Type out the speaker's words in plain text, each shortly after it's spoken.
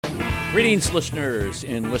Greetings, listeners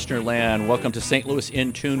in listener land. Welcome to St. Louis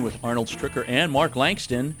in Tune with Arnold Stricker and Mark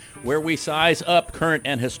Langston, where we size up current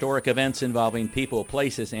and historic events involving people,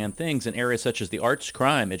 places, and things in areas such as the arts,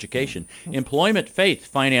 crime, education, employment, faith,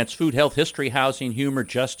 finance, food, health, history, housing, humor,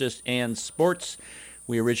 justice, and sports.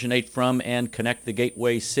 We originate from and connect the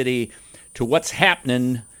gateway city to what's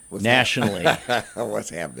happening nationally. What's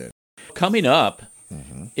happening? Coming up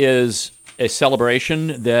is a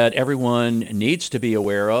celebration that everyone needs to be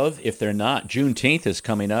aware of. If they're not, Juneteenth is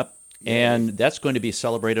coming up, and that's going to be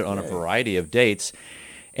celebrated on a variety of dates.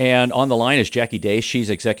 And on the line is Jackie Day. She's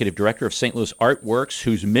Executive Director of St. Louis Artworks,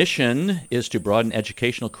 whose mission is to broaden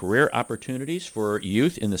educational career opportunities for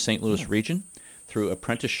youth in the St. Louis region through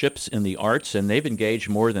apprenticeships in the arts, and they've engaged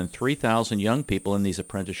more than 3,000 young people in these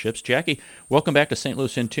apprenticeships. Jackie, welcome back to St.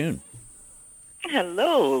 Louis in Tune.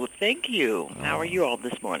 Hello, thank you. How are you all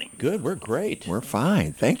this morning? Good, we're great. We're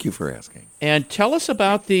fine. Thank you for asking. And tell us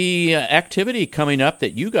about the activity coming up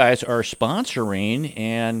that you guys are sponsoring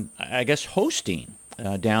and, I guess, hosting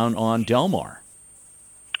down on Delmar.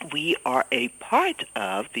 We are a part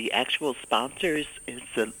of the actual sponsors is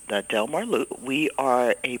the Delmar Loop. We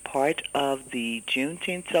are a part of the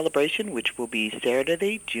Juneteenth celebration, which will be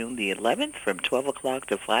Saturday, June the 11th from 12 o'clock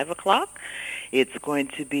to 5 o'clock. It's going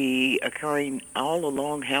to be occurring all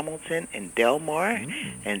along Hamilton and Delmar,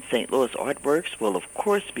 and St. Louis Artworks will, of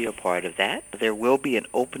course, be a part of that. There will be an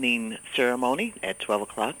opening ceremony at 12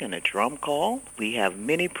 o'clock and a drum call. We have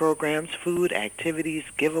many programs, food, activities,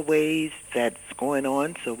 giveaways that's going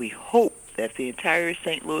on, so we hope that the entire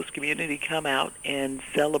St. Louis community come out and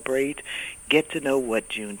celebrate, get to know what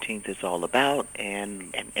Juneteenth is all about,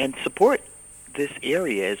 and support this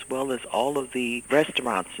area as well as all of the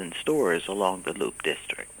restaurants and stores along the Loop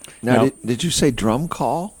District. Now, did you say drum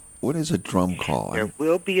call? What is a drum call? There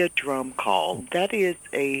will be a drum call. That is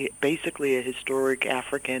basically a historic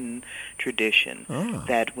African tradition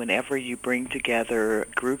that whenever you bring together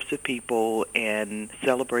groups of people and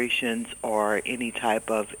celebrations or any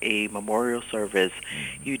type of a memorial service,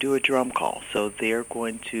 you do a drum call. So they're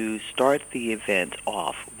going to start the event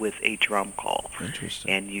off with a drum call.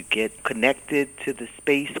 Interesting. And you get connected to the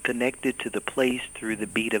space, connected to the place through the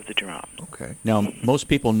beat of the drum. Okay. Now, most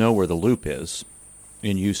people know where the Loop is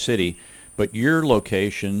in U City, but your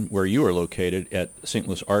location, where you are located at St.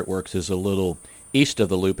 Louis Artworks, is a little east of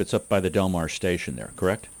the Loop. It's up by the Delmar station there,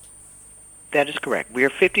 correct? That is correct. We are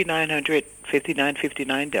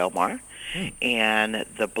 5959 Delmar, and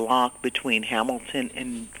the block between Hamilton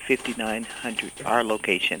and 5900, our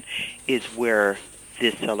location, is where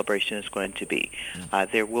this celebration is going to be.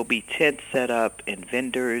 There will be tents set up and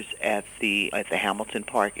vendors at the Hamilton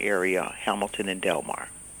Park area, Hamilton and Delmar.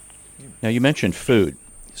 Now, you mentioned food.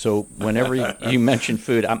 So whenever you mention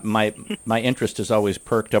food, my interest is always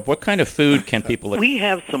perked up. What kind of food can people... We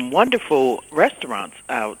have some wonderful restaurants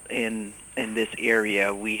out in this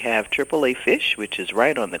area. We have AAA Fish, which is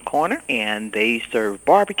right on the corner, and they serve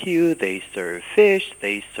barbecue, they serve fish,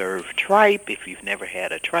 they serve tripe. If you've never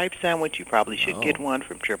had a tripe sandwich, you probably should get one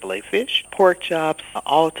from AAA Fish. Pork chops,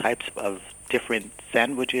 all types of different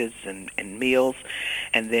sandwiches and meals.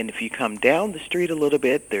 And then if you come down the street a little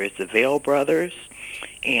bit, there's the Vail Brothers,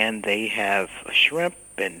 and they have shrimp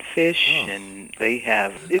and fish, and they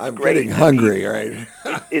have... I'm getting hungry, right?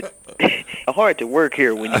 It's hard to work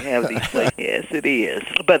here when you have these places. Yes, it is.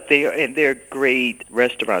 But they're great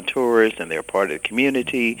restaurateurs, and they're part of the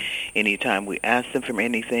community. Anytime we ask them for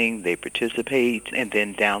anything, they participate. And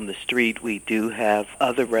then down the street, we do have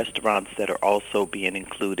other restaurants that are also being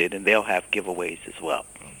included, and they'll have giveaways as well.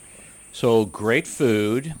 So great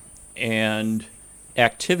food and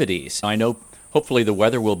activities. I know hopefully the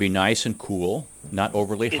weather will be nice and cool, not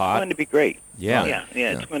overly hot. It's going to be great. Yeah.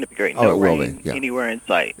 It's going to be great. Oh, No it will rain be, yeah. anywhere in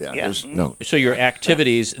sight. Yeah, Yeah. there's no... So your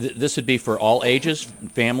activities, this would be for all ages,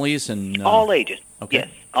 families, and... All ages. Okay. Yes,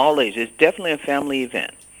 all ages. It's definitely a family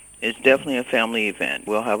event.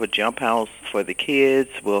 We'll have a jump house for the kids.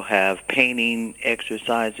 We'll have painting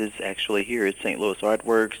exercises. Actually, here at St. Louis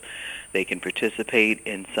Artworks, they can participate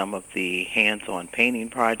in some of the hands-on painting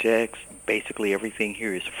projects. Basically, everything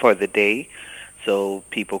here is for the day, so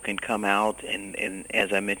people can come out. And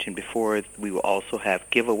as I mentioned before, we will also have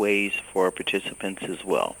giveaways for participants as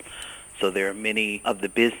well. So there are many of the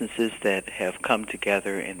businesses that have come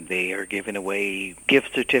together, and they are giving away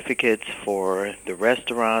gift certificates for the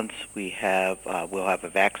restaurants. We'll have a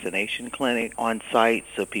vaccination clinic on site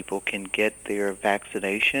so people can get their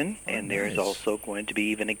vaccination. And there's also going to be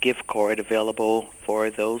even a gift card available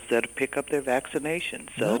for those that pick up their vaccination.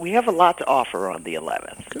 So we have a lot to offer on the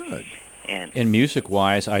 11th. Good. And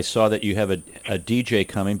music-wise, I saw that you have a DJ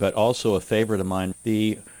coming, but also a favorite of mine,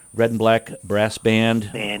 the Red and Black Brass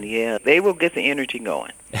Band. And yeah, they will get the energy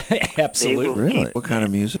going. Absolutely. Really? What kind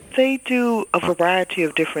of music? They do a variety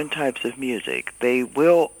of different types of music. They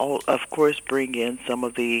will, of course, bring in some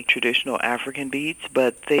of the traditional African beats,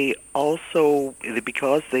 but they also,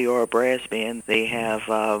 because they are a brass band, they have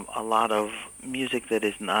a lot of music that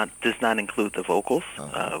does not include the vocals.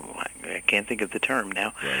 I can't think of the term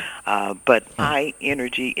now. Right. But high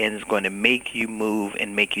energy and is going to make you move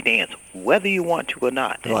and make you dance, whether you want to or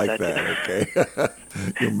not. I like that, okay.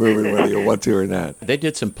 You're moving whether you want to or not. They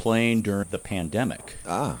did some playing during the pandemic.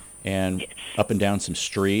 And yes. up and down some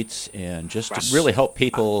streets, and just to really help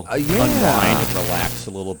people yeah. unwind and relax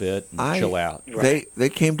a little bit and chill out. They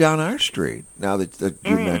came down our street, now that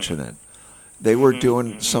you mention it. They were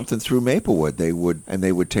doing something through Maplewood. They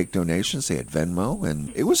would take donations. They had Venmo,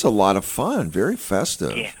 and it was a lot of fun, very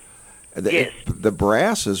festive. Yeah. The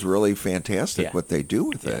brass is really fantastic what they do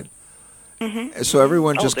with it. Mm-hmm. So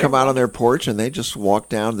everyone just come out on their porch and they just walk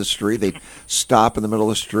down the street. They stop in the middle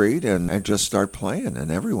of the street and just start playing, and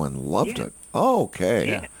everyone loved it. Oh, okay.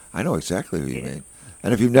 Yeah. I know exactly what you mean.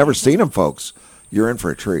 And if you've never seen them, folks, you're in for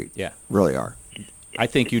a treat. Yeah. Really are. I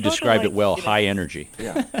think you described it well, high energy.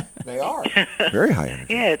 Yeah, they are. Very high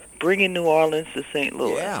energy. Yeah, it's bringing New Orleans to St.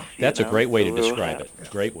 Louis. Yeah. That's a great way to describe it.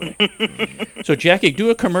 Great way. So, Jackie, do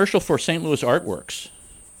a commercial for St. Louis Artworks.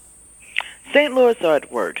 St. Louis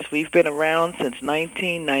Artworks. We've been around since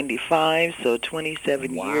 1995, so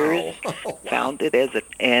 27 years. Wow. Founded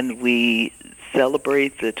and we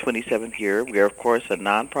celebrate the 27th year. We are, of course, a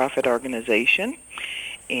nonprofit organization,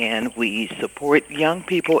 and we support young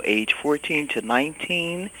people age 14 to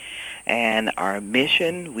 19. And our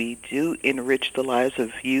mission, we do enrich the lives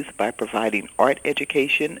of youth by providing art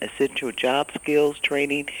education, essential job skills,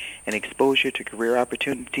 training, and exposure to career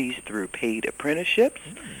opportunities through paid apprenticeships.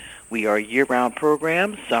 We are a year-round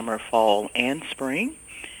program, summer, fall, and spring.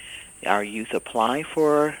 Our youth apply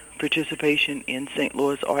for participation in St.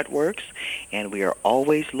 Louis Artworks, and we are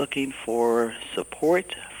always looking for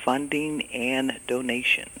support, funding, and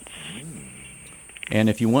donations. And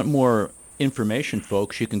if you want more information,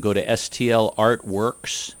 folks, you can go to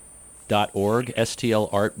stlartworks.org,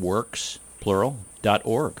 stlartworks, plural,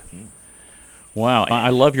 .org. Wow,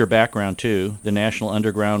 I love your background, too. The National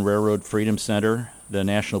Underground Railroad Freedom Center, the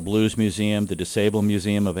National Blues Museum, the Disabled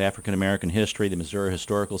Museum of African American History, the Missouri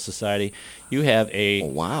Historical Society. You have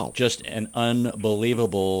just an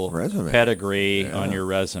unbelievable pedigree on your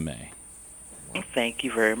resume. Thank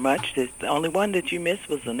you very much. The only one that you missed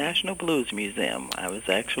was the National Blues Museum. I was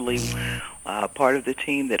actually part of the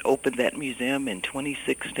team that opened that museum in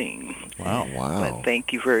 2016. Wow. But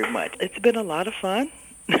thank you very much. It's been a lot of fun.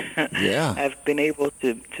 Yeah. I've been able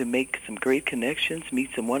to make some great connections,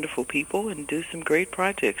 meet some wonderful people, and do some great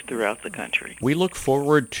projects throughout the country. We look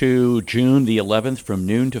forward to June the 11th from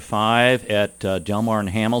noon to 5 at Delmar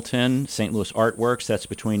and Hamilton, St. Louis Artworks. That's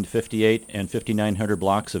between 58 and 5900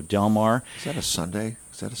 blocks of Delmar. Is that a Sunday? Or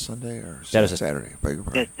that is Saturday?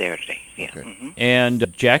 That's Saturday, yeah. Okay. Mm-hmm.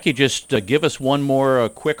 And Jackie, just give us one more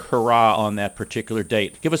quick hurrah on that particular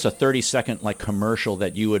date. Give us a 30-second commercial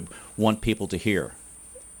that you would want people to hear.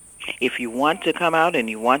 If you want to come out and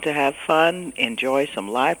you want to have fun, enjoy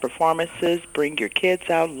some live performances, bring your kids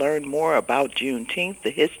out, learn more about Juneteenth,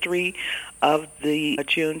 the history of the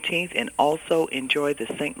Juneteenth, and also enjoy the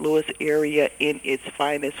St. Louis area in its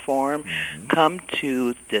finest form. Come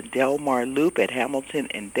to the Delmar Loop at Hamilton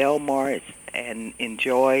and Delmar and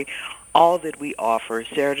enjoy all that we offer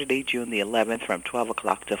Saturday, June the 11th from 12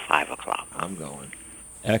 o'clock to 5 o'clock. I'm going.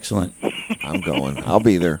 Excellent. I'm going. I'll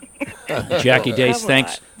be there. Jackie Dace,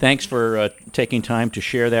 thanks for taking time to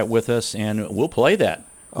share that with us, and we'll play that.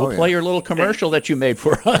 We'll play your little commercial that you made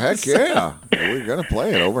for us. Heck yeah. We're going to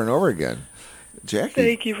play it over and over again. Jackie.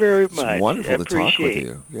 Thank you very much. It's wonderful to talk with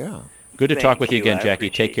you. Yeah. Good to talk with you again,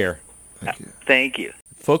 Jackie. Take care. Thank you. Thank you.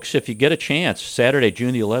 Folks, if you get a chance, Saturday,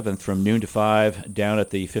 June the 11th from noon to 5 down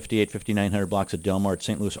at the 5900 blocks of Delmar at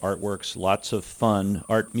St. Louis Artworks. Lots of fun,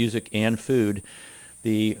 art, music, and food.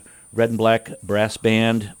 The Red and Black Brass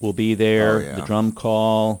Band will be there, the drum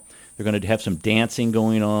call. They're going to have some dancing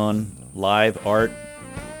going on, live art,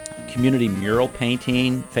 community mural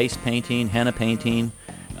painting, face painting, henna painting,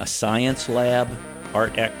 a science lab,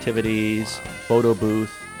 art activities, photo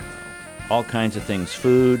booth, all kinds of things.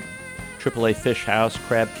 Food, AAA Fish House,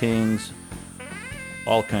 Crab Kings,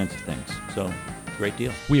 all kinds of things. So, great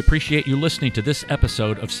deal. We appreciate you listening to this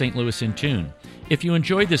episode of St. Louis in Tune. If you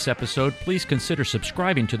enjoyed this episode, please consider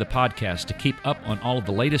subscribing to the podcast to keep up on all of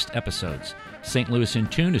the latest episodes. St. Louis in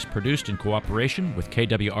Tune is produced in cooperation with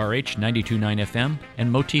KWRH 92.9 FM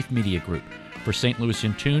and Motif Media Group. For St. Louis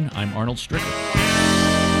in Tune, I'm Arnold Stricker.